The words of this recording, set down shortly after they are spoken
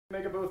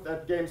Mega booth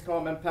at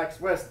Gamescom and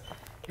PAX West.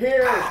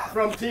 Here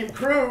from Team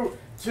Crew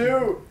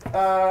to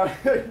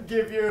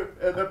give you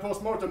the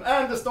postmortem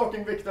and the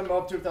stalking victim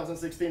of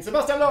 2016,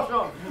 Sebastian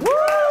Larsson.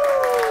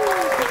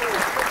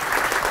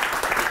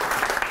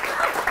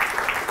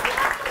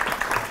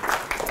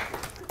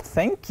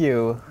 Thank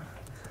you.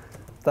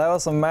 That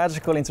was a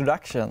magical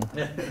introduction.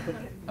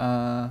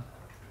 All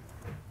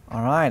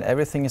right,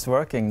 everything is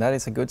working. That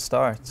is a good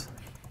start.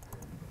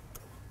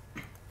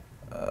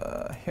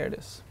 Here it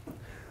is.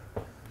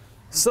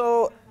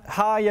 So,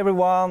 hi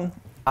everyone.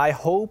 I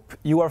hope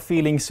you are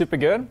feeling super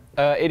good.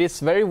 It is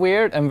very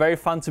weird and very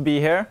fun to be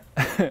here.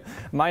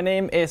 My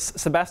name is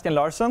Sebastian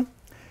Larsson.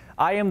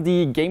 I am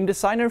the game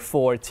designer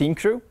for Team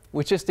Crew,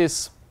 which is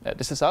this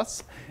is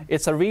us.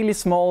 It's a really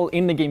small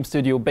indie game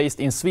studio based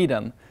in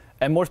Sweden,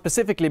 and more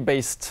specifically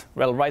based,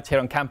 well, right here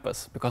on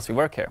campus, because we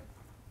work here.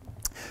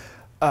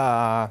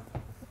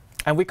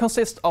 And we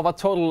consist of a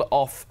total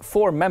of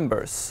 4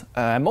 members.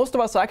 Most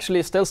of us are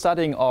actually still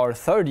studying our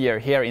 3rd year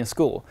here in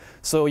school.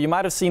 So you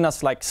might have seen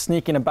us like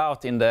sneaking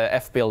about in the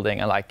F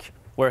building and like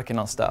working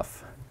on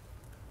stuff.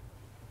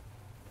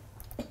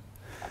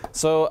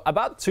 So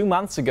about 2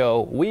 months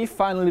ago, we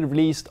finally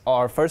released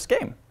our first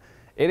game.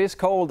 It is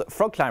called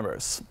Frog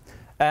Climbers.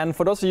 And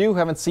for those of you who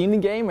haven't seen the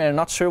game and are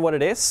not sure what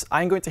it is,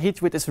 I'm going to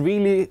hit you with this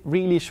really,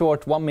 really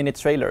short 1-minute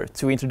trailer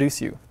to introduce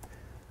you.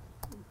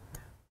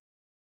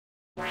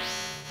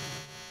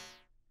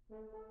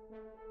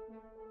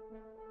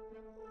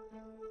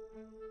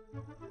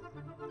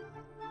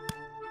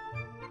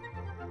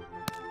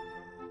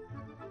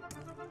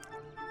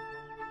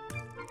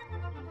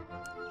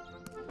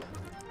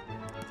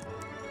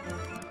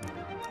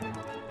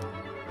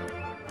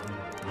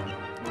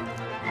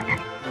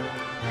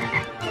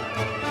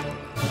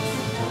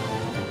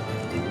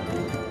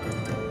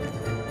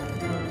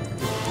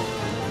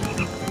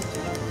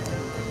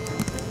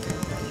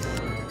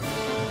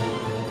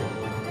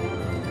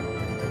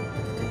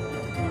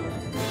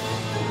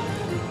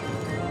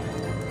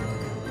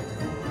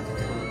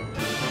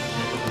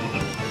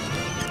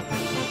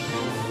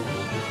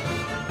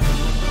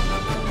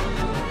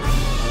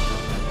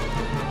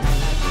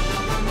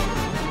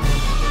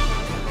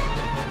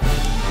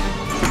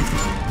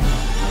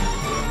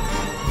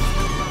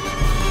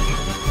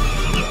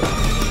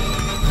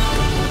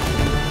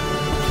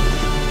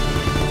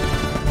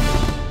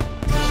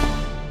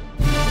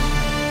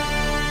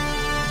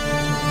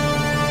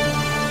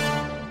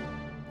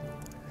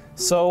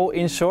 So,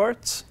 in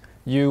short,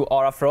 you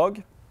are a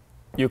frog,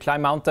 you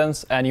climb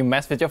mountains, and you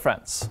mess with your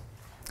friends.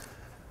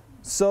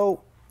 So,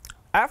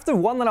 after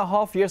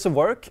 1.5 years of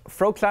work,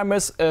 Frog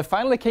Climbers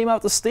finally came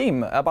out of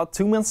Steam about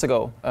 2 months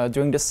ago,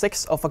 during the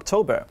 6th of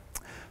October.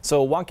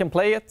 So one can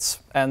play it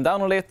and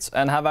download it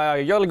and have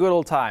a jolly good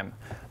old time.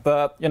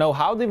 But, you know,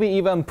 how did we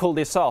even pull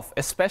this off,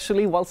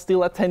 especially while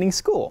still attending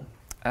school?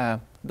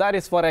 That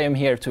is what I am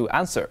here to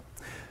answer.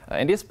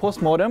 In this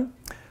postmortem,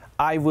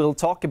 I will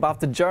talk about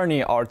the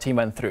journey our team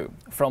went through,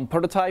 from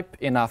prototype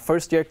in a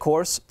first-year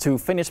course to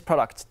finished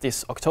product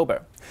this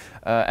October.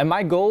 And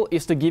my goal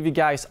is to give you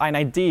guys an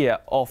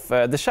idea of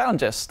the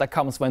challenges that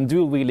comes when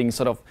dual-wielding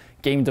sort of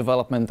game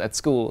development at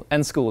school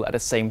and school at the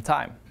same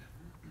time.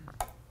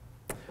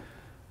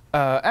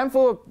 And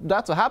for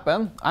that to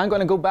happen, I'm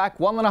going to go back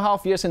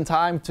 1.5 years in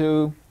time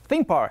to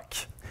Theme Park,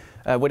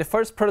 where the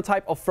first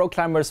prototype of Frog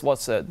Climbers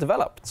was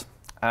developed.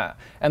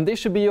 And this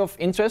should be of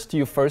interest to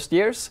you first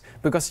years,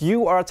 because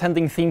you are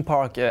attending Theme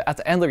Park at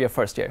the end of your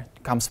first year,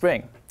 come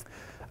spring.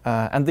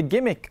 And the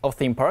gimmick of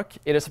Theme Park,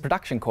 it is a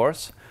production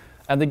course,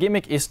 and the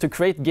gimmick is to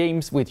create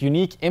games with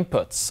unique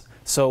inputs,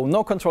 so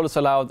no controllers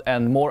allowed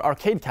and more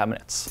arcade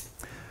cabinets.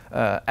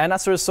 And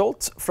as a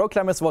result, Frog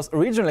Climbers was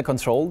originally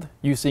controlled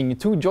using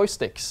 2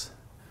 joysticks,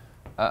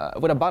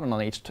 with a button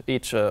on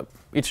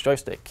each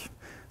joystick.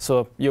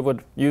 So you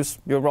would use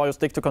your royal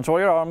stick to control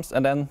your arms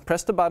and then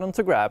press the button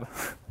to grab.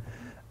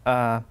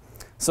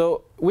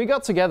 So we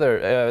got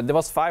together, there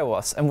was 5 of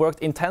us, and worked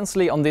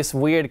intensely on this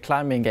weird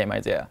climbing game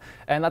idea.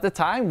 And at the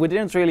time, we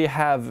didn't really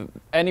have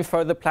any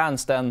further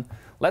plans than,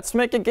 let's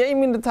make a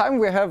game in the time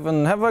we have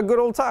and have a good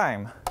old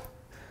time.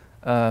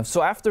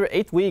 So after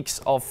 8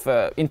 weeks of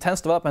intense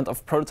development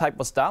of prototype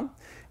was done,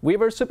 we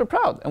were super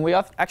proud, and we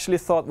actually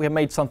thought we had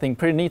made something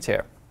pretty neat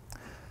here.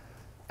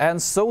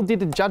 And so did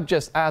the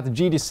judges at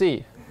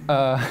GDC.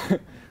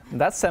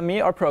 That's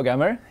Semi, our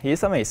programmer.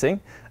 He's amazing.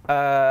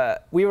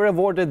 We were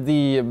awarded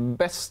the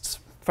best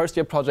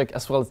first-year project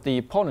as well as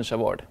the Polish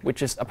Award,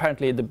 which is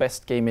apparently the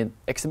best game in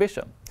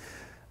exhibition.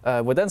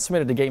 We then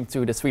submitted the game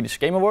to the Swedish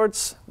Game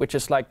Awards, which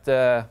is like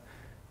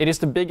it is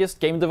the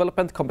biggest game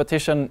development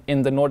competition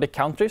in the Nordic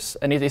countries,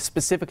 and it is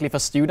specifically for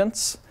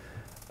students.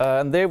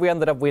 And there we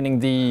ended up winning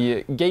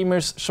the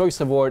Gamer's Choice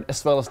Award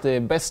as well as the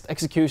best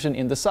execution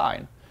in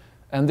design.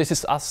 And this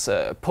is us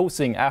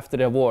posing after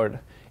the award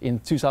in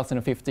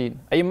 2015.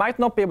 And you might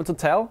not be able to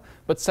tell,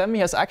 but Semi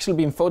has actually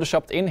been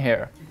photoshopped in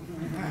here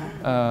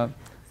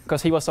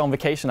because he was on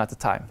vacation at the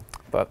time.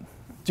 But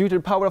due to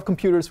the power of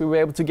computers, we were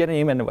able to get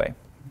him anyway.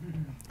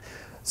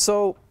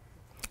 So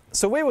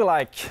we were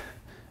like,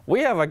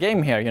 we have a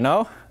game here, you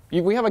know,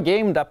 we have a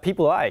game that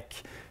people like.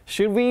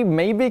 Should we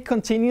maybe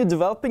continue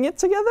developing it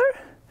together?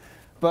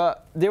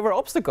 But there were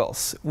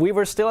obstacles. We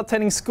were still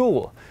attending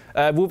school.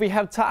 Would we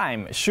have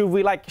time? Should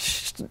we like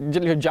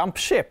jump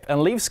ship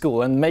and leave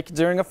school and make it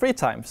during our free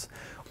times?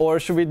 Or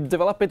should we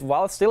develop it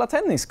while still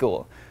attending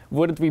school?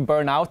 Wouldn't we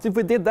burn out if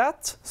we did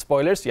that?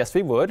 Spoilers, yes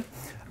we would.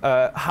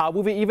 How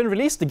would we even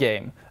release the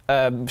game?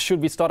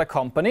 Should we start a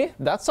company?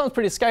 That sounds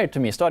pretty scary to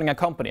me, starting a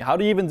company. How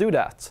do you even do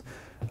that?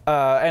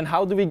 And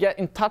how do we get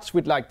in touch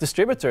with like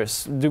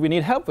distributors? Do we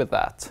need help with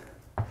that?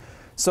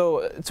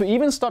 So to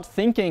even start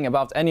thinking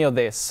about any of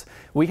this,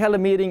 we held a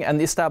meeting and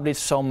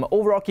established some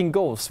overarching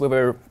goals we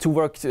were to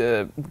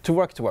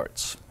work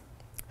towards.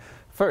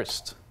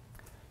 First,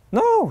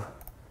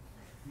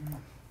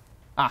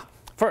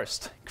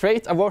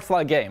 create a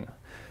worthwhile game.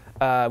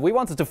 We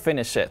wanted to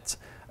finish it.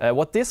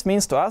 What this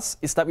means to us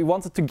is that we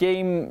wanted the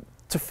game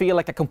to feel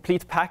like a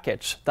complete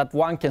package that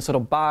one can sort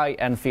of buy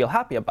and feel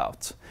happy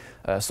about.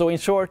 So in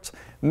short,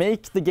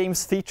 make the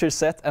game's feature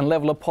set and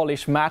level of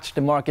polish match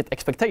the market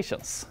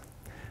expectations.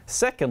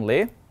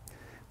 Secondly,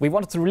 we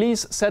wanted to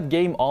release said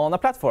game on a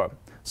platform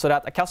so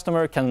that a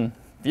customer can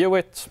view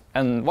it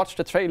and watch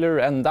the trailer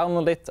and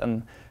download it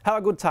and have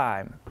a good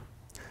time.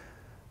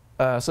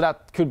 So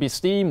that could be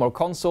Steam or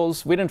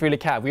consoles. We didn't really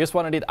care. We just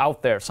wanted it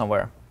out there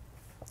somewhere.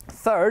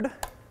 Third,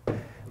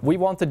 we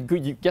wanted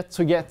to get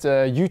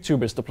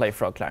YouTubers to play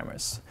Frog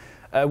Climbers.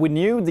 We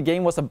knew the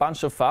game was a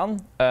bunch of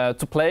fun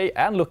to play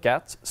and look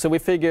at, so we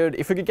figured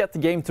if we could get the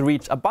game to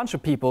reach a bunch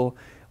of people,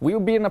 we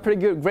would be in a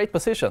great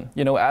position,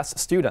 you know, as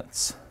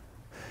students.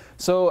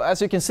 So as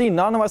you can see,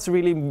 none of us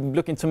really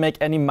looking to make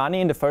any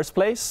money in the first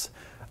place.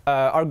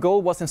 Our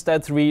goal was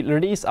instead to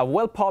release a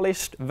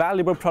well-polished,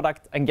 valuable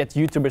product and get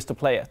YouTubers to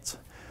play it.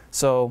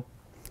 So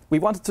we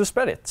wanted to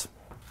spread it.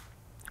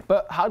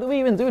 But how do we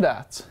even do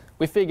that?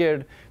 We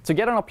figured to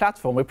get on a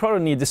platform, we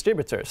probably need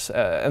distributors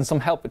and some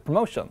help with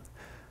promotion.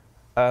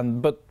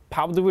 But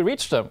how do we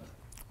reach them?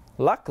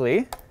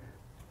 Luckily,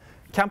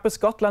 Campus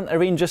Gotland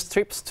arranges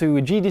trips to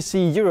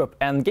GDC Europe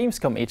and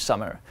Gamescom each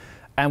summer.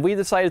 And we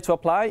decided to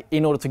apply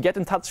in order to get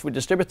in touch with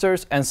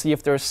distributors and see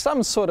if there's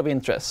some sort of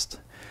interest.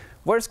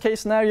 Worst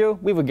case scenario,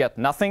 we would get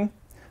nothing.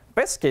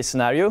 Best case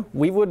scenario,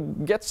 we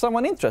would get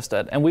someone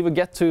interested and we would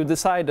get to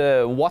decide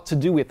what to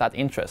do with that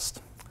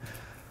interest.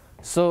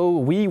 So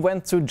we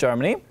went to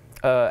Germany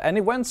and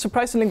it went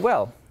surprisingly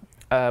well.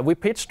 We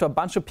pitched to a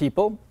bunch of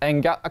people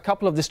and got a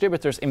couple of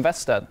distributors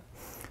invested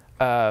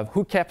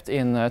who kept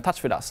in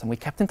touch with us, and we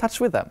kept in touch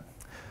with them.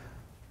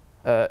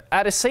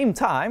 At the same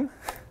time,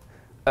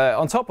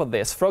 on top of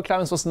this, Frog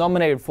Climbers was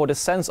nominated for the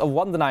Sense of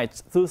Wonder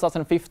Night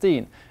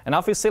 2015. And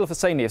I feel silly for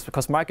saying this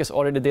because Marcus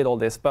already did all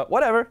this, but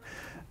whatever.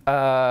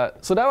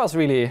 So that was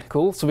really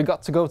cool. So we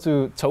got to go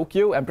to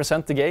Tokyo and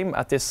present the game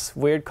at this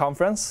weird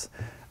conference.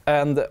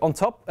 And on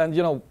top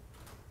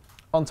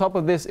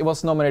of this, it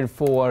was nominated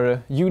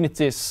for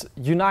Unity's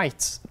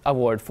Unite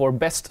Award for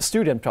Best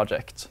Student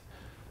Project.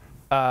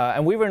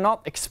 And we were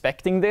not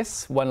expecting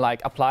this when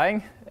like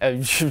applying.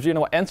 You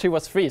know, entry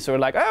was free, so we're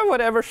like, oh,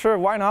 whatever, sure,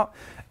 why not?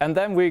 And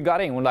then we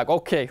got in. We're like,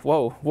 okay,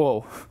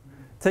 whoa,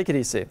 take it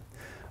easy.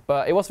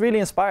 But it was really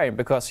inspiring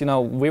because, you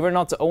know, we were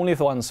not the only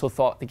ones who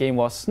thought the game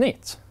was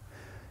neat.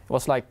 It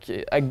was like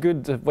a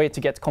good way to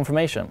get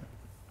confirmation.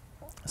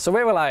 So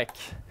we were like,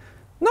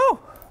 no,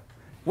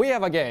 we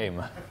have a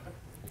game.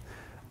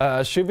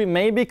 Should we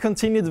maybe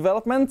continue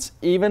development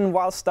even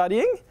while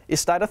studying?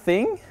 Is that a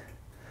thing?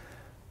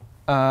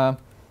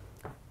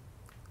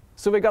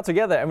 So we got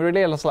together and we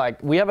realized,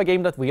 like, we have a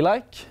game that we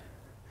like.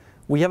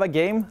 We have a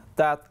game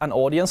that an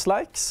audience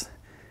likes.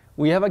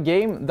 We have a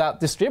game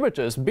that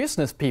distributors,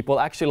 business people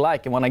actually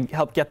like and want to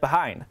help get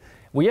behind.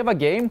 We have a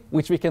game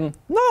which we can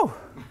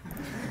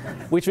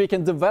which we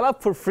can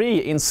develop for free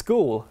in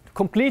school,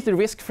 completely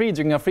risk-free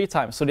during our free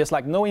time. So there's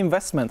like no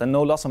investment and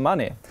no loss of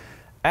money.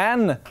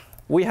 And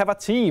we have a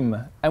team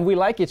and we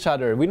like each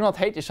other. We do not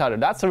hate each other.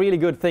 That's a really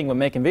good thing when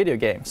making video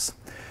games.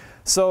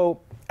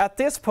 So at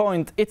this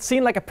point, it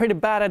seemed like a pretty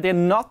bad idea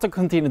not to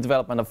continue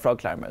development of Frog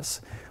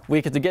Climbers.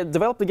 We could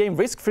develop the game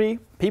risk-free,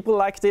 people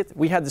liked it,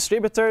 we had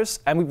distributors,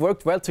 and we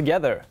worked well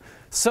together.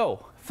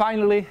 So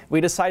finally,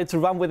 we decided to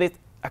run with it,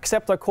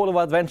 accept our call of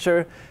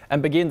adventure,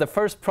 and begin the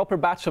first proper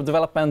batch of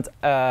development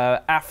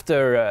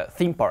after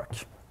Theme Park.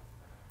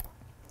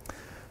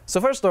 So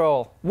first of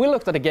all, we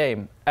looked at the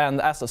game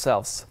and asked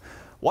ourselves,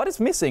 what is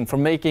missing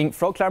from making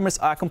Frog Climbers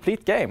a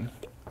complete game?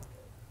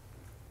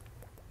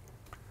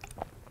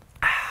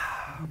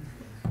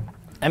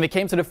 And we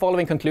came to the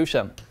following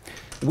conclusion.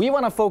 We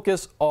want to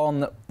focus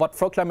on what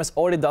Frog Climbers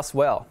already does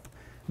well,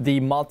 the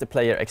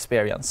multiplayer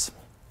experience.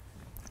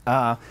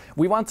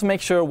 We want to make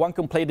sure one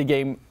can play the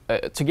game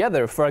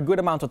together for a good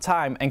amount of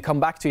time and come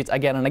back to it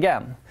again and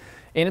again.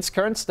 In its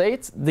current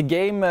state, the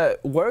game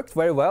worked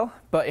very well,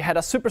 but it had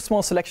a super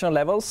small selection of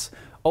levels,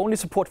 only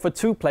support for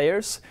 2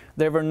 players,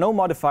 there were no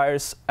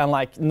modifiers, and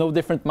like no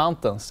different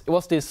mountains. It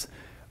was this,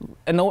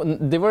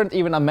 there weren't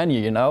even a menu,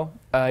 you know?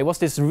 It was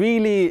this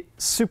really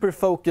super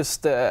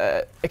focused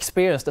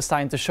experience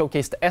designed to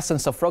showcase the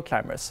essence of Frog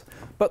Climbers,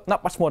 but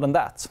not much more than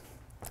that.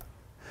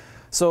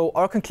 So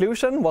our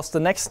conclusion was the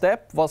next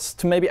step was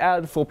to maybe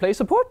add full play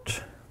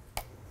support,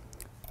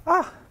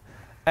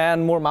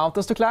 and more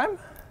mountains to climb,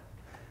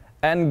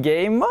 and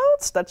game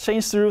modes that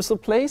change the rules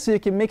of play so you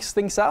can mix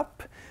things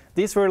up.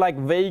 These were like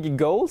vague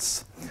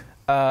goals,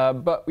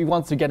 but we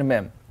wanted to get them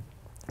in.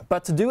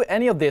 But to do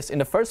any of this in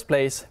the first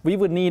place, we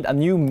would need a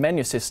new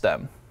menu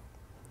system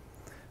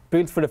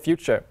built for the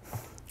future.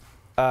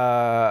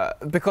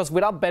 Because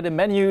without better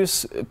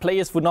menus,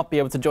 players would not be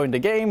able to join the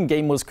game,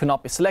 game modes could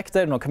not be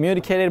selected nor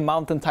communicated,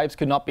 mountain types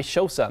could not be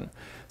chosen.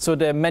 So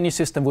the menu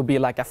system would be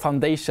like a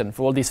foundation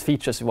for all these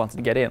features we wanted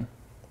to get in.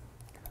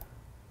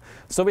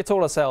 So we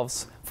told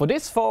ourselves, for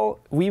this fall,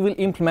 we will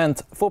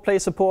implement full play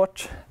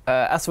support,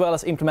 as well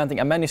as implementing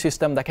a menu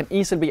system that can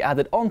easily be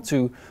added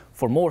onto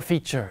for more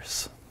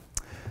features.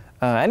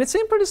 And it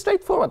seemed pretty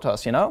straightforward to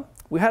us, you know?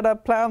 We had a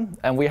plan,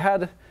 and we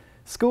had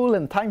school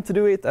and time to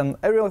do it, and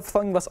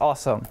everything was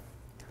awesome.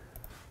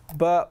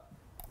 But,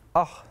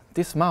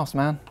 this mouse,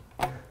 man.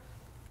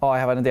 Oh, I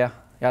have an idea.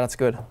 Yeah, that's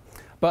good.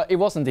 But it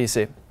wasn't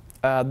easy.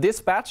 This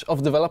batch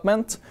of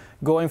development,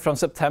 going from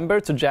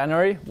September to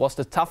January, was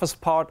the toughest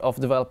part of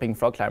developing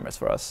Frog Climbers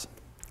for us.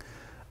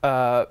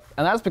 And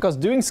that's because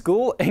doing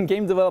school and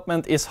game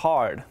development is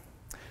hard.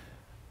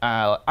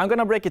 I'm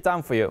gonna break it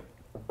down for you.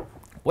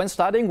 When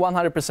studying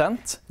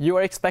 100%, you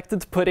are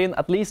expected to put in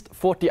at least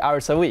 40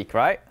 hours a week,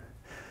 right?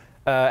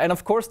 And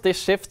of course,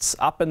 this shifts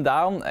up and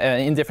down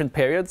in different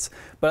periods,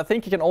 but I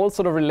think you can all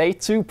sort of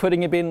relate to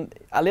putting it in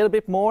a little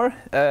bit more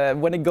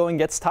when the going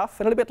gets tough,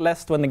 and a little bit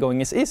less when the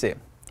going is easy.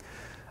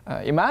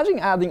 Imagine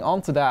adding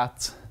on to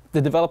that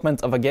the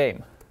development of a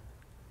game.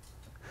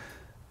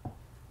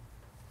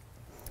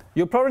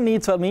 You'll probably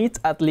need to meet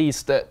at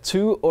least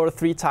 2 or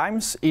 3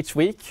 times each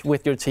week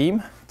with your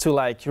team to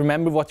like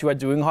remember what you are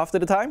doing half of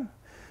the time.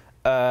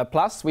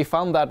 Plus, we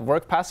found that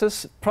work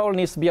passes probably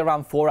needs to be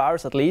around 4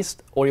 hours at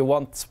least, or you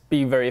won't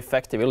be very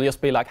effective. It'll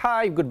just be like,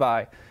 hi,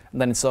 goodbye,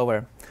 and then it's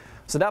over.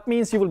 So that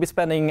means you will be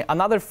spending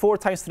another 4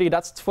 times 3,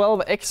 that's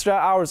 12 extra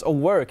hours of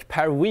work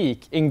per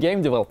week in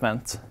game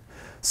development.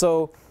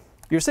 So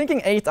you're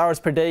sinking 8 hours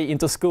per day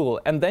into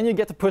school, and then you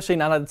get to push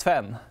in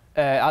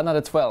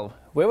another 12.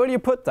 Where will you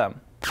put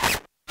them?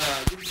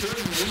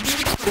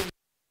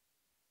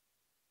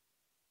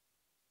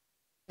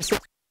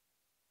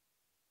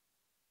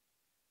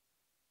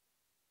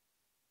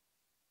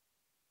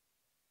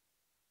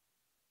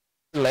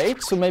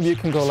 Late, so maybe you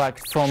can go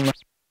like from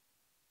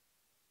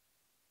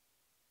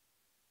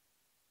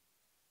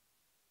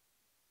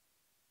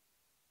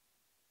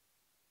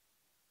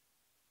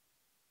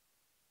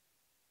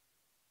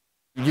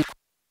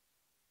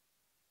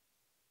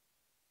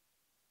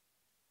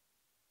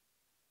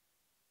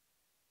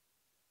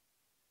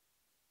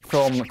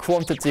from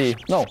quality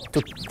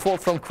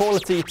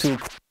to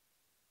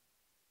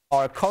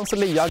are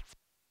constantly young.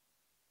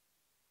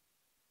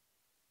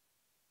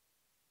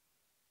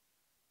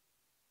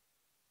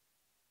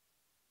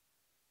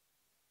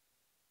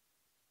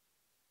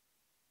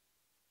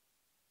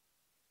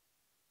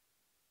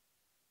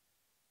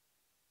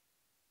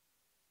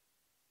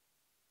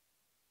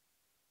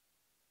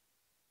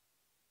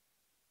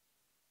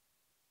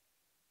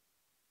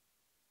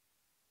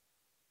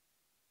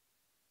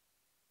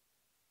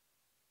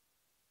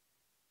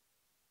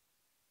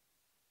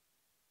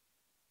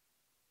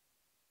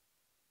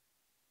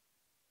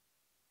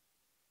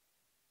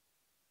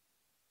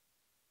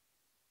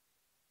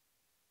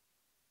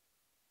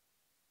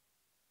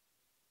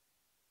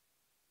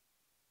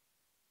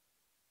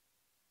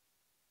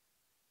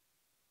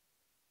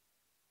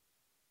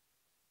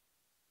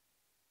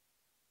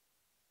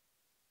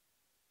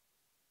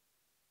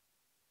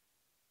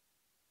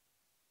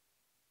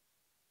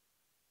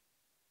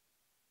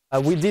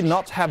 We did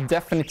not have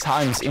definite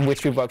times in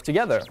which we worked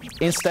together.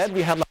 Instead,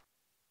 we had like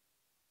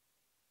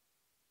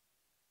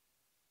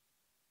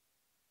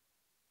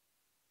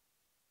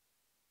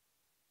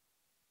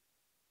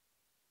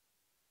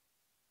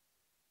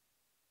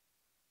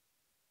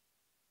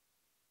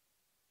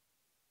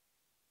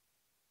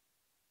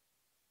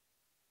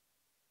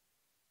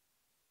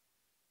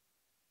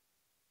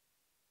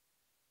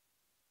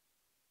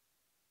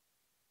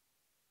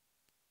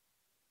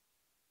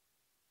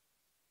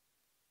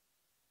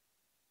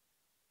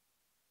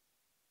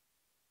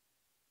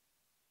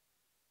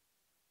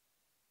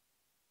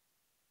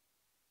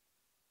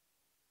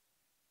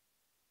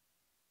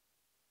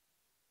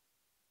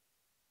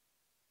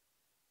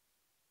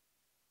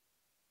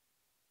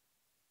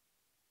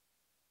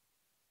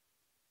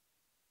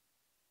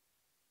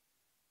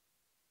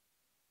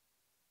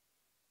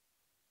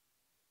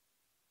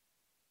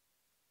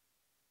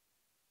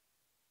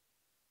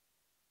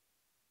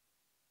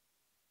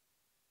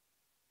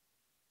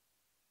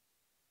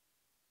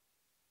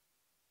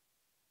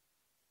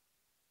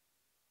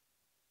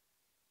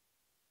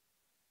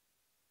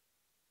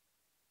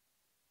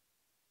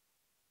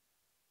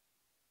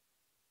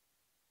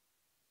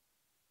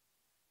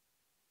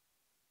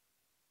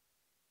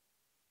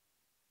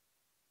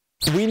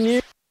we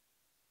knew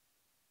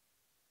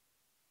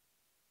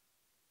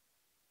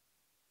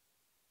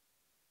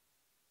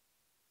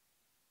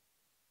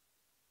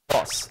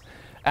was.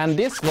 And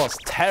this was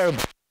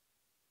terrible.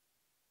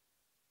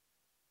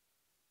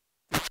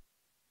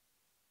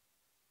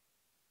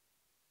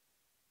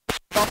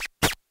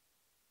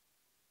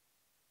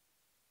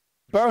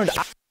 Burned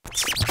out.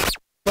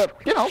 But,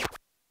 you know.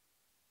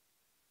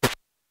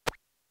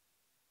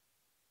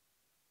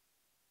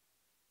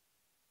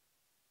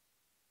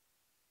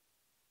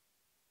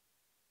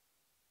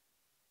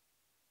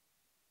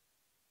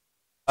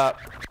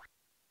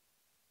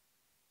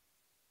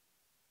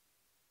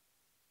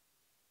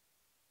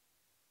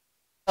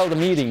 The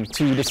meeting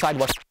to decide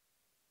what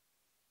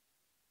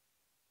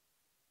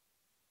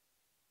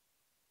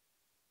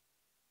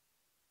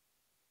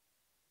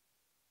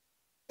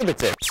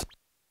it.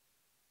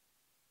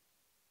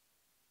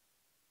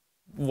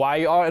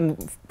 Why are,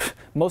 and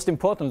most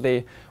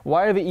importantly,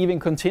 why are we even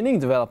continuing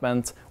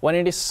development when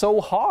it is so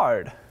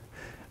hard?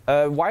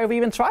 Why are we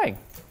even trying?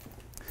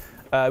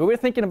 We were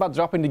thinking about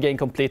dropping the game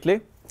completely.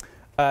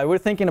 We were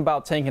thinking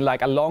about taking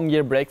like a long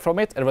year break from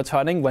it and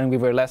returning when we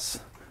were less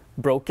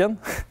broken.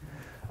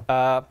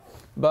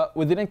 But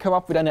we didn't come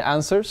up with any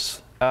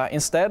answers.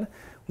 Instead,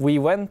 we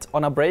went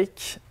on a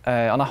break,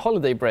 on a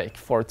holiday break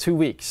for 2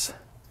 weeks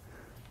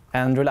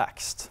and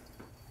relaxed.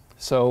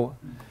 So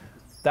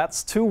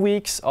that's 2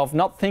 weeks of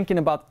not thinking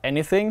about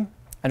anything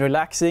and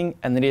relaxing,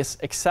 and it is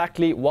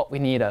exactly what we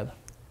needed.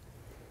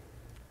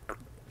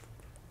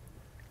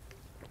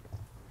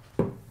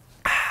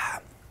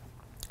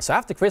 So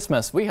after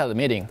Christmas, we had a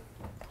meeting.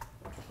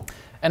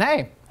 And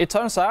hey, it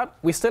turns out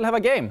we still have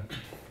a game.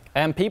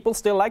 And people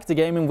still like the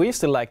game, and we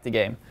still like the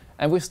game.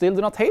 And we still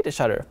do not hate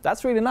each other.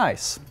 That's really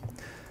nice.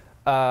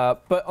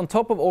 But on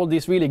top of all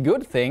these really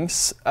good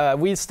things,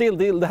 we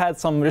still had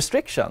some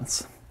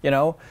restrictions. You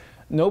know,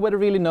 nobody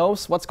really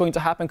knows what's going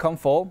to happen come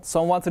fall.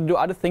 Some wanted to do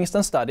other things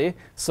than study,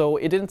 so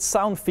it didn't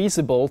sound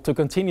feasible to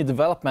continue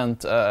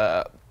development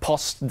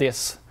post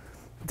this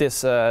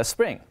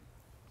spring.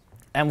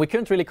 And we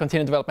couldn't really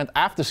continue development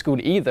after school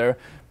either,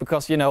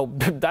 because, you know,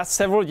 that's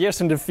several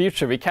years in the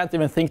future. We can't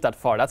even think that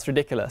far. That's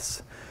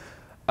ridiculous.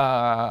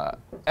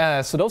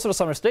 So those are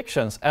some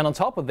restrictions. And on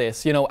top of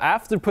this, you know,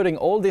 after putting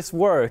all this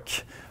work,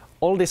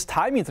 all this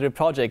time into the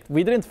project,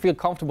 we didn't feel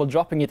comfortable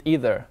dropping it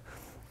either.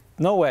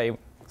 No way.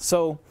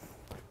 So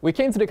we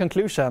came to the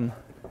conclusion,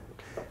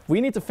 we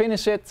need to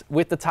finish it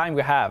with the time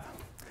we have.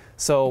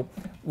 So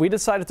we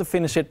decided to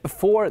finish it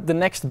before the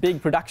next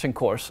big production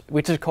course,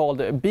 which is called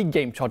a Big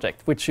Game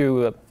Project, which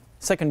you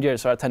second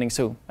years are attending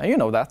soon. And you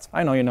know that.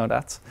 I know you know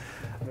that.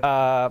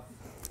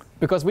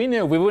 Because we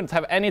knew we wouldn't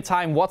have any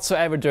time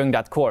whatsoever during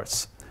that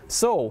course.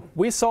 So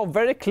we saw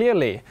very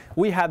clearly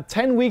we had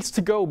 10 weeks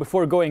to go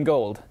before going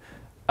gold.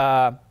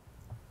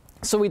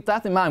 So with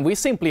that in mind, we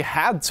simply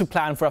had to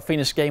plan for a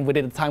finished game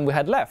within the time we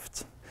had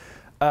left.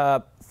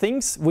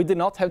 Things we did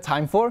not have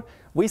time for,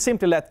 we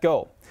simply let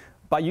go.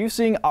 By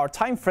using our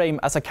time frame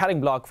as a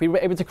cutting block, we were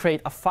able to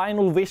create a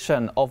final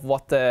vision of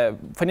what the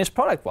finished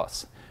product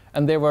was.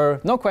 And there were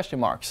no question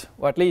marks,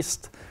 or at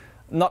least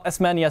not as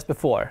many as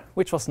before,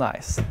 which was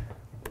nice.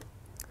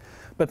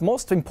 But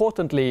most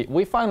importantly,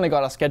 we finally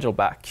got our schedule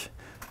back.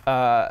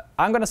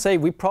 I'm going to say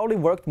we probably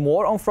worked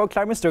more on frog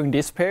climbers during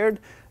this period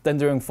than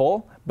during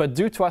fall, but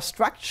due to our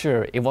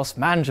structure, it was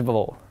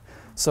manageable.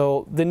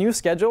 So the new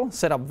schedule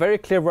set up very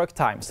clear work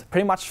times,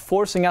 pretty much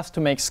forcing us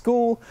to make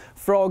school,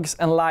 frogs,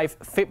 and life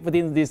fit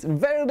within these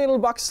very little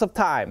boxes of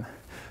time.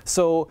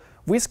 So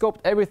we scoped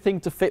everything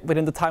to fit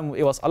within the time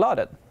it was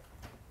allotted.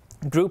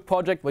 Group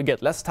project would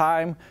get less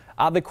time,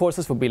 other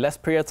courses would be less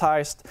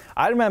prioritized.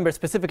 I remember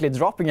specifically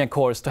dropping a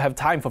course to have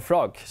time for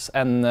frogs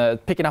and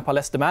picking up a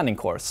less demanding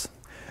course.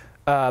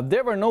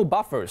 There were no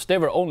buffers, there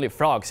were only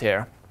frogs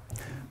here.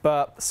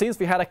 But since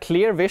we had a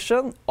clear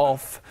vision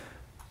of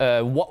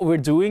what we're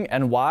doing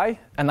and why,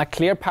 and a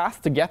clear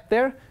path to get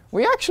there,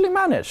 we actually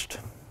managed.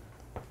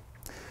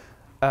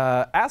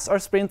 As our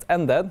sprint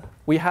ended,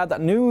 we had a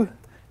new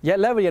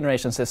level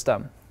generation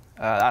system.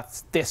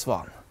 That's this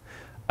one.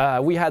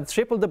 We had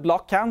tripled the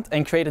block count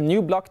and created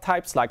new block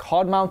types like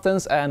hard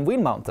mountains and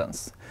wheel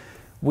mountains.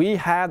 We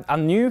had a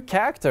new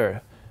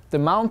character. The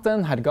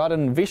mountain had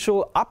gotten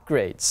visual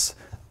upgrades.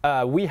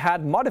 We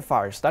had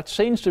modifiers that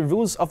changed the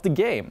rules of the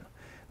game.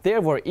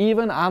 There were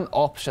even an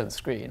option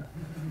screen.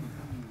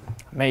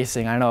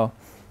 Amazing, I know.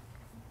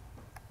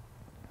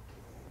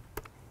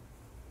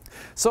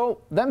 So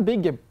then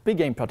Big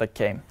Game Project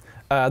came.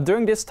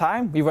 During this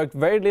time, we worked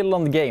very little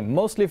on the game,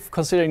 mostly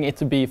considering it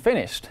to be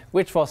finished,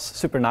 which was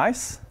super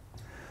nice.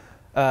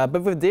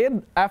 But we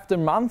did, after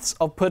months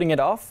of putting it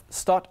off,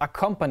 start a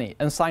company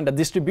and signed a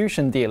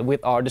distribution deal with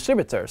our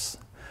distributors,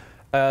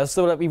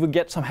 so that we would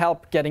get some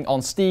help getting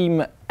on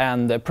Steam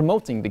and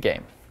promoting the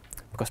game.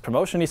 Because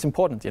promotion is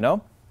important, you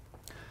know?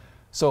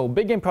 So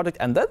Big Game Project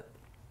ended.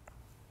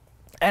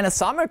 And as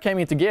summer came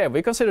into gear,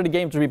 we considered the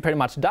game to be pretty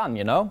much done,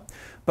 you know?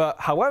 But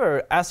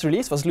however, as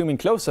release was looming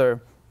closer,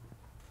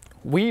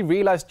 we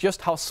realized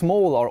just how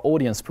small our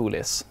audience pool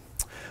is.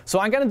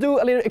 So I'm gonna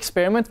do a little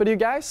experiment with you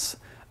guys.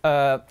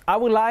 I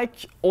would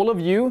like all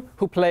of you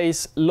who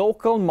plays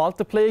local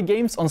multiplayer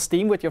games on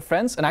Steam with your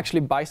friends and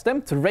actually buys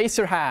them to raise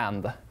your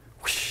hand.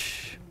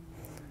 Whoosh.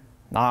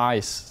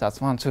 Nice. That's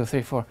 1, 2,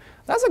 3, 4.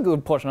 That's a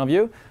good portion of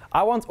you.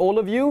 I want all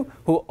of you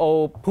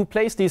who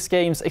plays these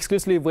games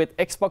exclusively with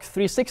Xbox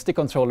 360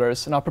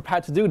 controllers and are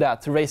prepared to do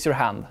that to raise your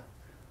hand.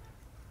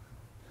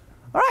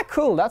 All right,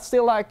 cool. That's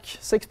still like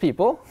 6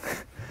 people.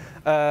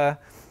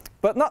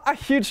 But not a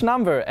huge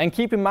number. And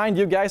keep in mind,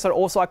 you guys are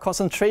also a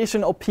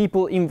concentration of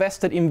people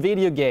invested in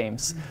video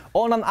games.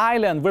 On an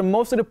island where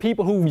most of the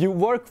people who you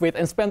work with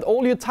and spend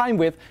all your time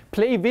with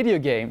play video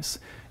games.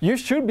 You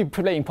should be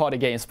playing party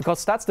games,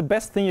 because that's the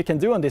best thing you can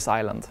do on this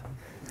island.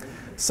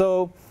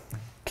 So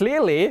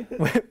clearly,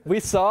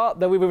 we saw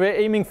that we were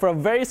aiming for a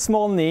very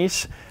small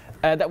niche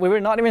that we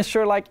were not even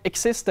sure like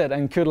existed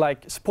and could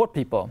like support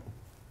people.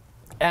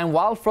 And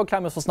while Frog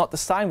Climbers was not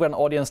designed with an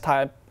audience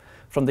type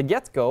from the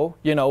get-go,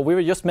 you know, we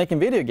were just making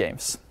video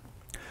games.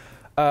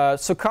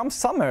 So come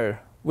summer,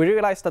 we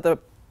realized that the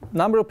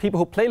number of people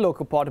who play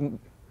local party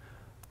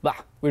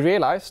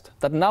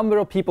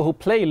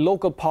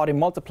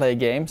multiplayer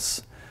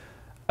games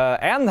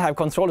and have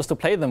controllers to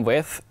play them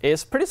with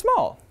is pretty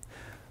small.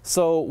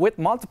 So with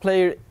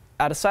multiplayer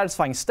at a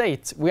satisfying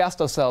state, we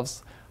asked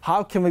ourselves,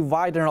 how can we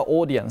widen our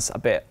audience a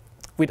bit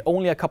with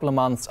only a couple of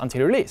months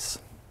until release?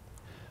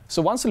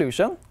 So one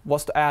solution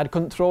was to add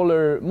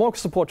more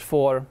support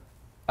for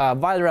a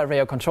wider array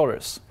of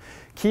controllers.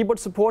 Keyboard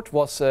support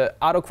was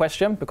out of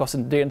question because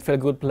it didn't feel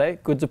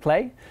good to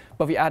play,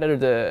 but we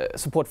added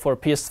support for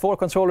PS4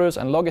 controllers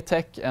and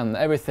Logitech and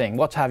everything,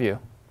 what have you.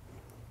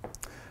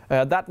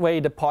 That way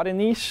the party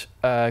niche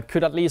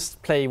could at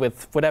least play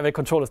with whatever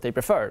controllers they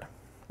preferred,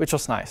 which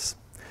was nice.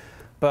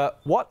 But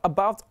what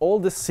about all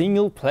the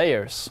single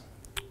players?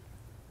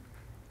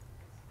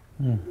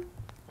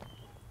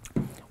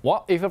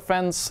 What if your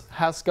friends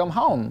has come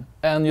home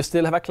and you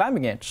still have a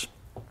climbing itch?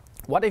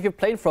 What if you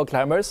played Frog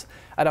Climbers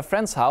at a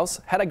friend's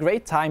house, had a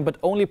great time, but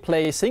only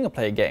play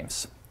single-player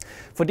games?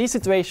 For these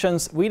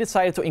situations, we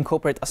decided to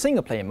incorporate a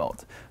single-player mode,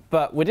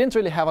 but we didn't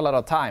really have a lot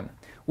of time.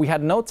 We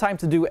had no time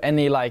to do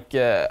any like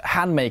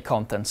handmade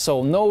content,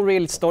 so no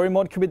real story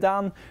mode could be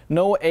done,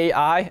 no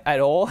AI at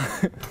all.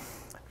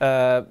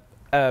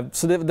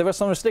 So there were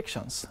some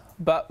restrictions.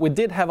 But we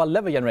did have a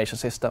level generation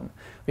system.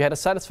 We had a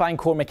satisfying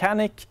core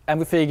mechanic, and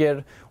we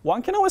figured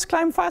one can always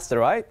climb faster,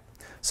 right?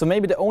 So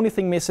maybe the only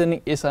thing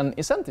missing is an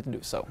incentive to do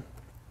so.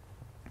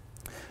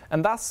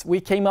 And thus,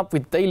 we came up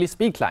with daily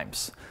speed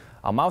climbs.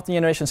 Our mountain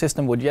generation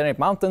system would generate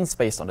mountains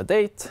based on the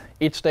date.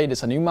 Each day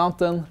there's a new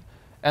mountain,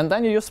 and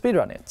then you just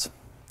speedrun it.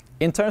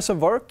 In terms of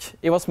work,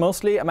 it was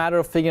mostly a matter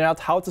of figuring out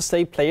how to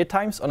save player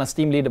times on a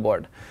Steam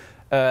leaderboard,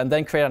 and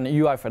then create an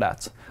UI for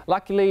that.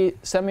 Luckily,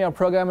 Semi, our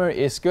programmer,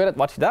 is good at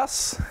what he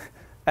does,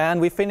 and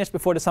we finished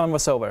before the summer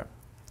was over.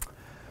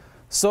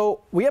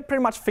 So we had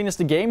pretty much finished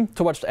the game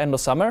towards the end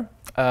of summer,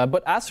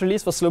 but as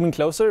release was looming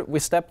closer, we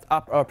stepped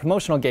up our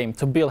promotional game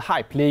to build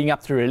hype leading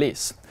up to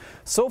release.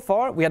 So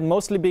far, we had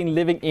mostly been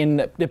living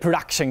in the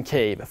production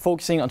cave,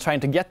 focusing on trying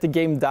to get the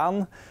game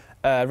done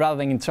rather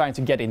than trying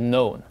to get it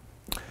known.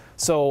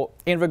 So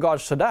in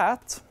regards to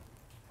that,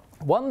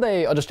 one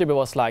day our distributor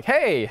was like,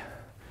 hey,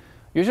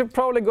 you should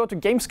probably go to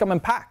Gamescom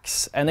and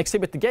PAX and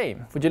exhibit the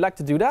game. Would you like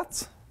to do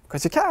that?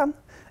 Because you can.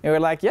 And we were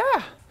like,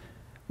 yeah,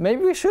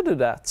 maybe we should do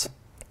that.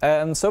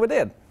 And so we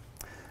did.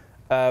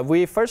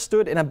 We first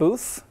stood in a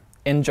booth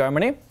in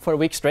Germany for a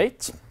week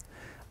straight.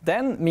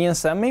 Then me and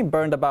Semi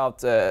burned about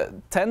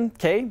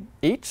 10K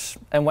each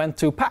and went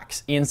to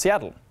PAX in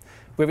Seattle,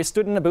 where we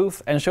stood in a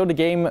booth and showed the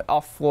game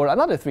off for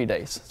another 3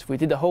 days. So we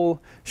did a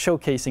whole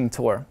showcasing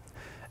tour.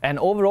 And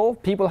overall,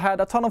 people had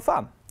a ton of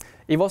fun.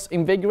 It was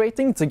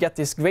invigorating to get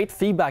this great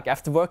feedback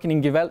after working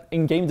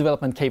in game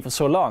development cave for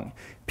so long.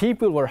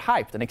 People were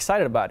hyped and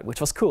excited about it, which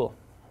was cool.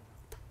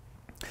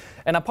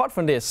 And apart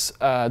from this,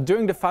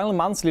 during the final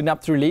months leading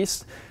up to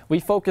release, we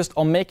focused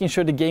on making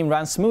sure the game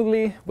ran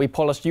smoothly. We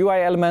polished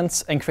UI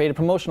elements and created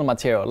promotional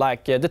material,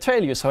 like the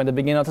trailer you saw in the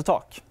beginning of the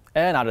talk,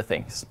 and other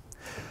things.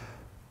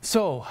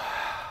 So,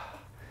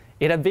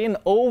 it had been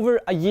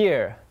over a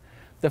year.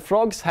 The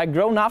frogs had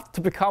grown up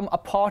to become a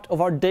part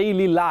of our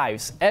daily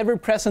lives, ever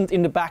present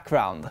in the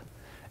background.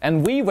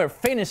 And we were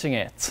finishing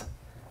it.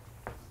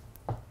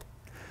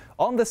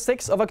 On the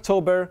 6th of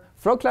October,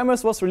 Frog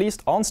Climbers was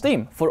released on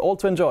Steam for all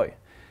to enjoy.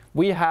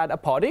 We had a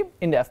party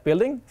in the F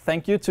building.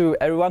 Thank you to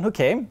everyone who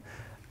came.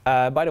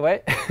 By the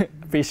way,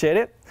 appreciate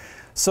it.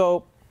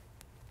 So,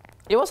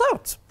 it was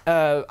out.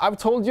 I've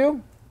told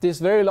you this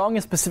very long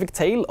and specific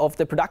tale of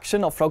the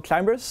production of Frog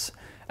Climbers.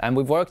 And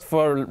we worked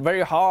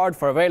very hard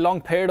for a very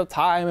long period of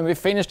time, and we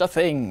finished a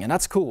thing, and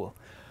that's cool.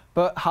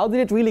 But how did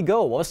it really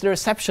go? What was the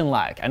reception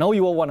like? I know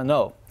you all want to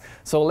know.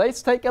 So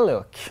let's take a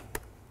look.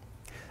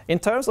 In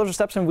terms of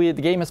reception, the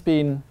game has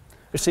been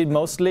received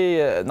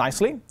mostly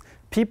nicely.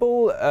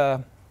 People,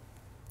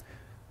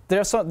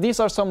 these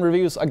are some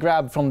reviews I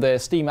grabbed from the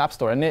Steam App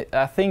Store, and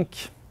I think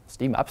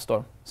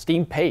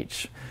Steam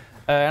page.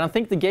 And I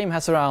think the game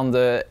has around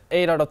 8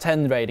 out of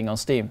 10 rating on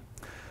Steam.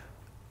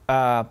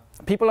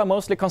 People are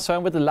mostly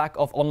concerned with the lack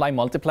of online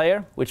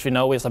multiplayer, which we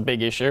know is a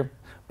big issue,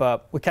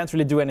 but we can't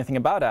really do anything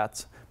about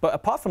that. But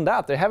apart from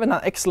that, they're having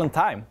an excellent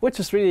time, which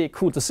is really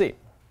cool to see.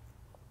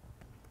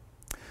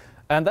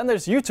 And then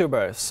there's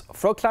YouTubers.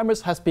 Frog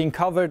Climbers has been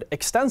covered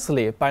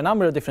extensively by a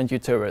number of different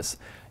YouTubers,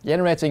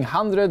 generating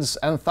hundreds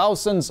and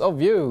thousands of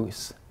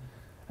views.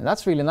 And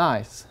that's really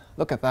nice.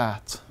 Look at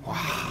that.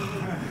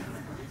 Wow.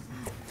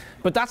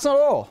 But that's not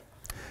all.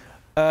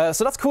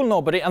 So that's cool,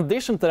 but in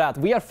addition to that,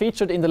 we are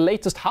featured in the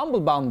latest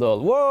Humble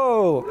Bundle.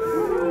 Whoa!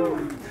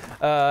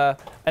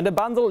 And the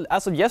bundle,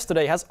 as of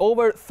yesterday, has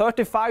over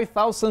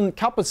 35,000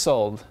 copies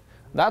sold.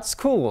 That's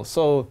cool.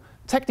 So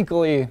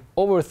technically,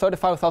 over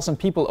 35,000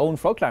 people own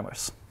Frog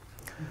Climbers.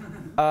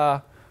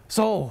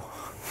 So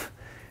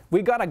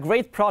we got a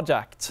great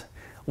project.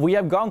 We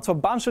have gone to a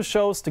bunch of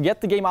shows to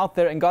get the game out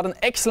there and gotten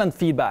excellent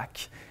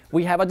feedback.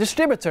 We have a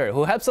distributor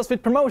who helps us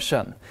with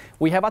promotion.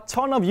 We have a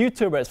ton of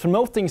YouTubers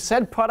promoting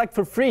said product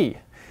for free.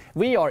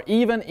 We are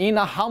even in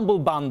a Humble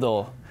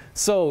Bundle.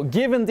 So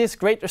given this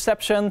great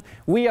reception,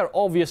 we are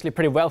obviously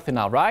pretty wealthy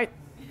now, right?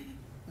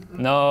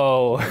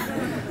 No.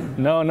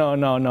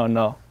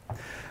 No.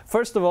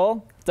 First of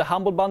all, the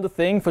Humble Bundle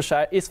thing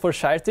is for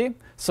charity.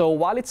 So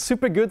while it's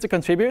super good to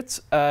contribute,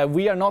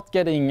 we are not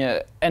getting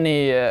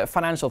any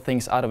financial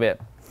things out of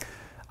it.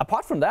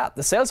 Apart from that,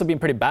 the sales have been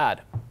pretty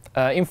bad.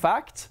 In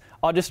fact,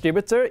 our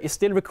distributor is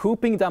still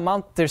recouping the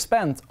amount they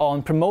spent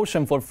on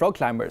promotion for Frog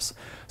Climbers.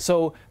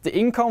 So the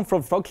income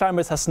from Frog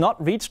Climbers has not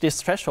reached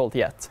this threshold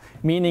yet,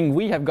 meaning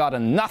we have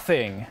gotten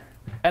nothing.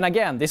 And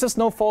again, this is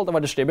no fault of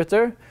our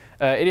distributor.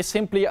 It is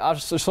simply a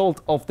result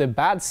of the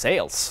bad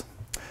sales.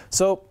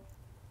 So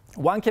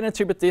one can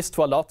attribute this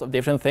to a lot of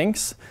different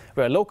things.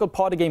 We're a local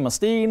party game on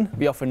Steam.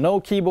 We offer no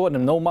keyboard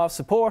and no mouse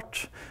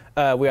support.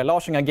 We are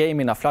launching a game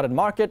in a flooded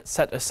market,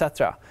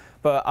 etc.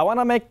 But I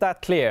want to make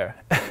that clear.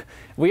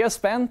 We have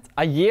spent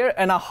a year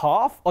and a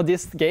half on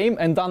this game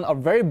and done our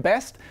very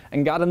best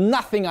and gotten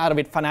nothing out of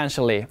it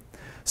financially.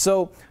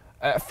 So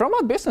from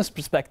a business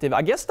perspective,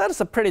 I guess that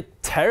is a pretty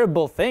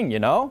terrible thing, you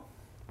know?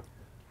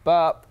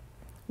 But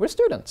we're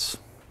students.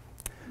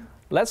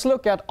 Let's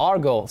look at our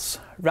goals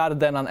rather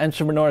than an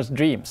entrepreneur's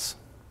dreams.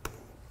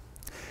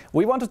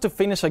 We wanted to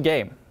finish a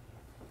game.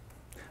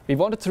 We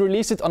wanted to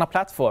release it on a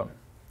platform.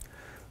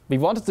 We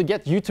wanted to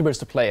get YouTubers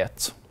to play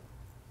it.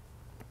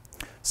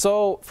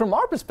 So from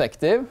our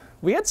perspective,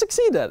 we had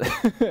succeeded.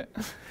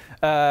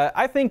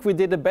 I think we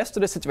did the best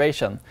of the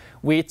situation.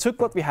 We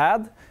took what we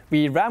had,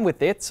 we ran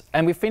with it,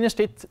 and we finished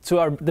it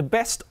to the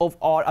best of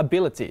our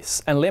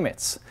abilities and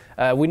limits.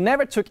 We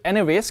never took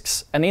any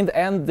risks, and in the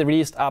end, they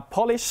released a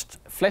polished,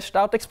 fleshed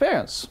out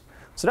experience.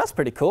 So that's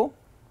pretty cool.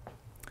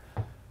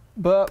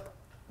 But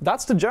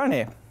that's the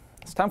journey.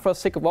 It's time for a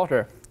sip of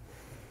water.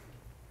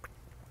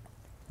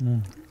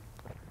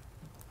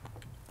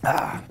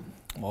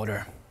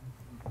 Water.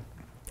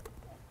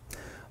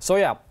 So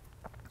yeah,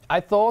 I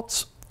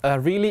thought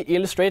really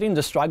illustrating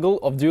the struggle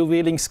of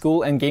dual-wielding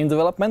school and game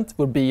development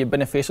would be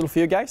beneficial for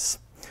you guys.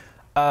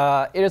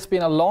 It has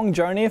been a long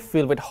journey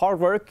filled with hard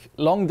work,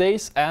 long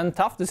days, and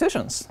tough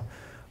decisions.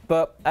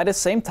 But at the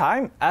same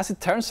time, as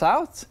it turns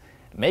out,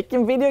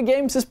 making video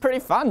games is pretty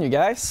fun, you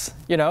guys.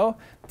 You know,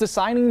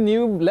 designing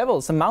new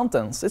levels and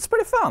mountains, it's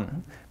pretty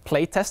fun.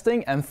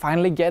 Playtesting and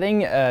finally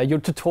getting your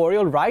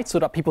tutorial right so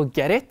that people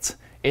get it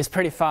is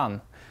pretty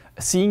fun.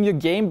 Seeing your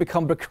game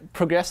become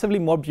progressively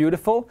more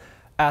beautiful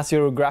as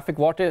your graphic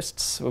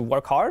artists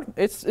work hard,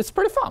 it's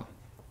pretty fun.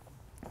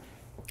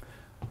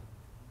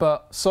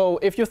 But so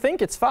if you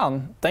think it's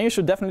fun, then you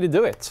should definitely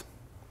do it.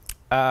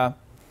 I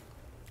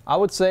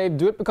would say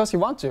do it because you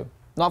want to,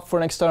 not for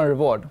an external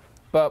reward.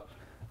 But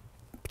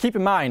keep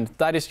in mind,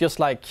 that is just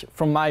like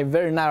from my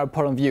very narrow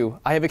point of view.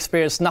 I have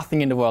experienced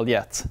nothing in the world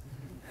yet.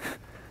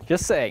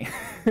 Just saying.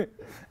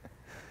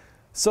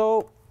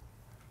 So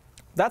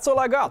that's all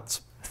I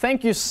got.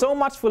 Thank you so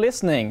much for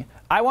listening.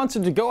 I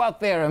wanted to go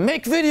out there and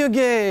make video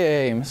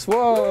games.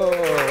 Whoa.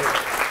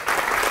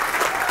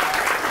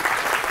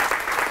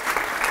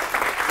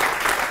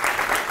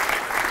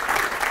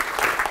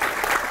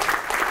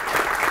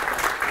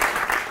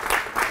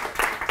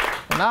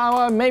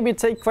 Now maybe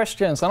take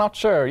questions. I'm not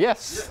sure.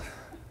 Yes. Yeah.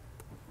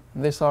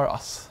 These are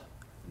us.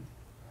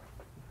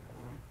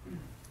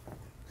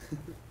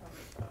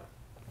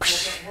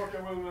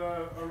 Håkan will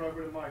arrive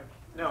with the mic.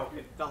 No,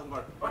 it doesn't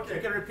work. Okay.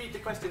 You can repeat the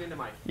question in the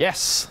mic.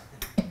 Yes.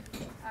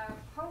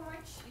 How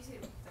much is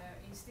it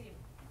in Steam?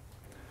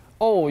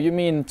 Oh, you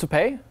mean to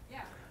pay?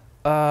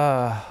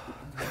 Yeah.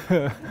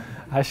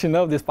 I should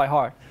know this by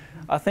heart.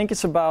 I think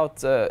it's about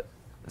 €7.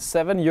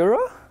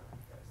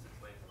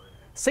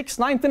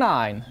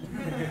 $6.99.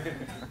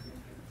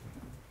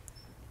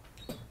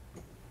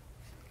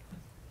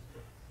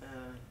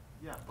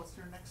 Yeah, what's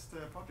your next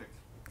project?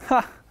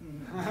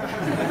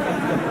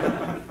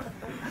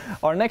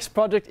 Our next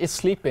project is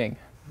sleeping.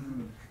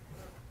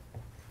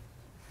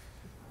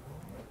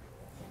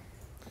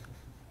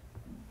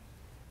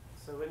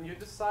 So when you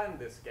designed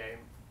this game,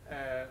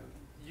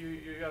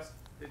 you just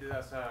did it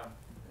as a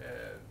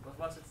what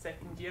was it,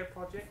 second year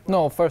project?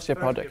 No, first year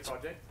First project. Year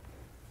project.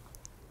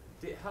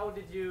 How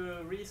did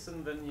you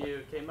reason when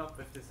you came up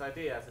with this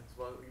idea as it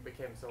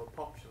became so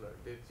popular?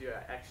 Did you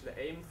actually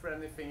aim for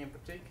anything in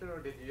particular, or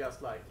did you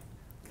just like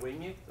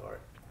wing it, or?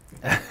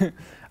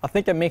 I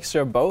think a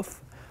mixture of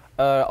both.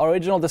 Our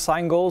original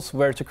design goals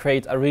were to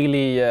create a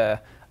really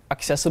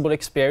accessible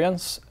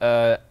experience,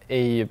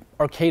 a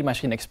arcade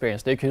machine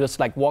experience that you could just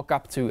like walk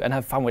up to and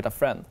have fun with a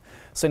friend.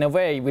 So in a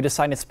way, we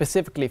designed it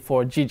specifically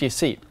for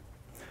GGC.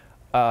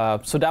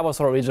 So that was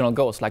our original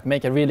goals, like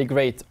make a really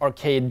great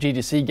arcade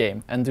GGC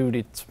game and do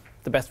it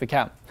the best we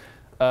can.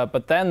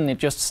 But then it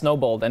just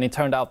snowballed, and it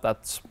turned out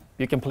that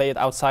you can play it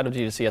outside of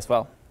GGC as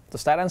well.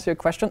 Does that answer your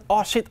question?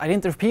 Oh shit, I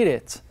didn't repeat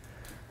it.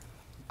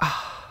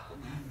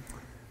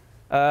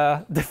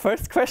 The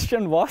first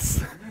question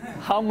was,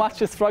 how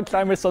much is Frog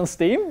Climbers on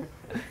Steam?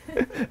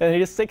 And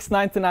it is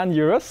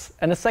 €6.99.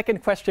 And the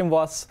second question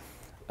was,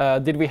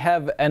 did we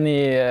have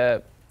any,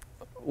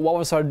 what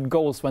was our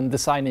goals when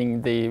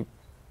designing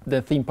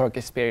the theme park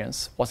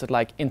experience? Was it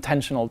like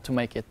intentional to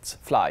make it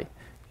fly?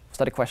 Was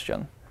that a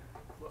question?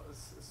 Well,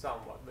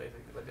 somewhat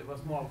basically, but it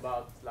was more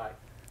about like,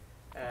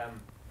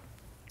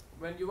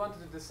 when you wanted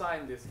to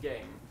design this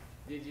game,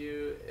 did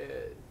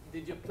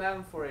you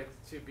plan for it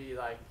to be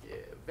like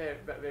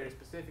very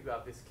specific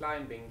about this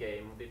climbing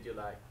game? Did you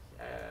like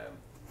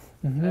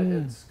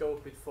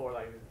scope it for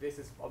like this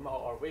is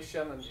our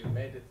vision and you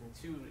made it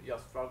into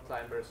just Frog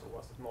Climbers, or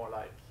was it more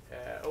like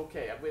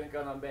okay, we're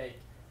gonna make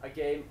a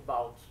game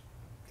about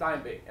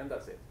climbing and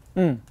that's it?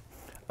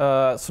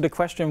 So the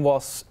question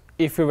was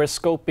if we were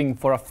scoping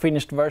for a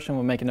finished version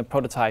of making a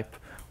prototype,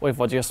 or if it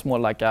was just more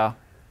like a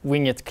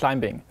wing it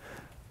climbing.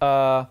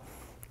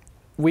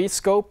 We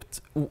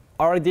scoped,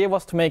 our idea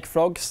was to make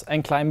frogs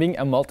and climbing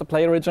a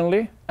multiplayer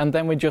originally, and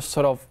then we just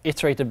sort of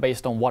iterated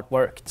based on what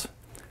worked.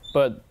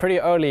 But pretty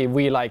early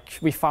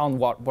we found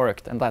what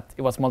worked, and that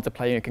it was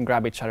multiplayer, you can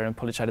grab each other and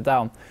pull each other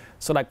down.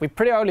 So like we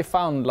pretty early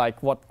found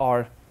like what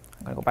our,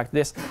 I'm gonna go back to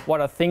this,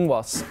 what our thing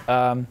was,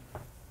 and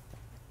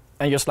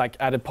just like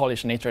added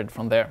polish and iterated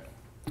from there.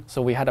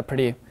 So we had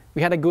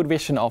a good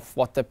vision of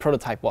what the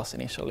prototype was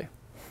initially.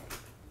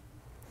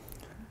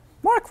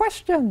 More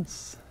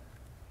questions?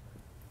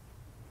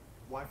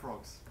 Why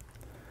frogs?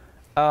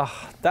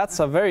 That's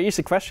a very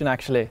easy question,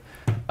 actually.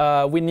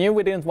 We knew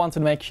we didn't want to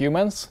make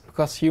humans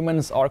because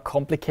humans are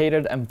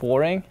complicated and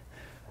boring.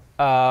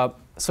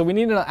 So we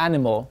needed an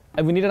animal,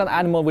 and we needed an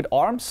animal with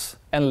arms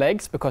and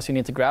legs because you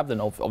need to grab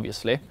them,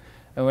 obviously.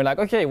 And we're like,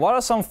 okay, what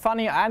are some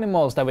funny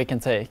animals that we can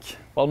take?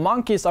 Well,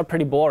 monkeys are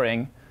pretty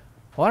boring.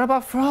 What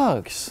about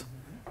frogs?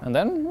 And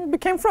then we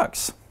became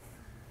frogs.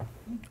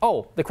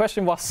 Oh, the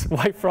question was,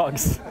 why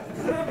frogs?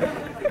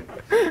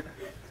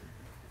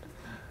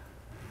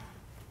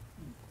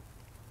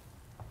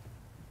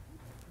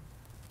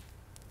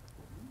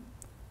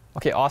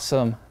 Okay,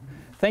 awesome.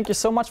 Thank you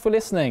so much for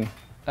listening,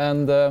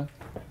 and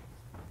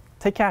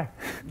take care.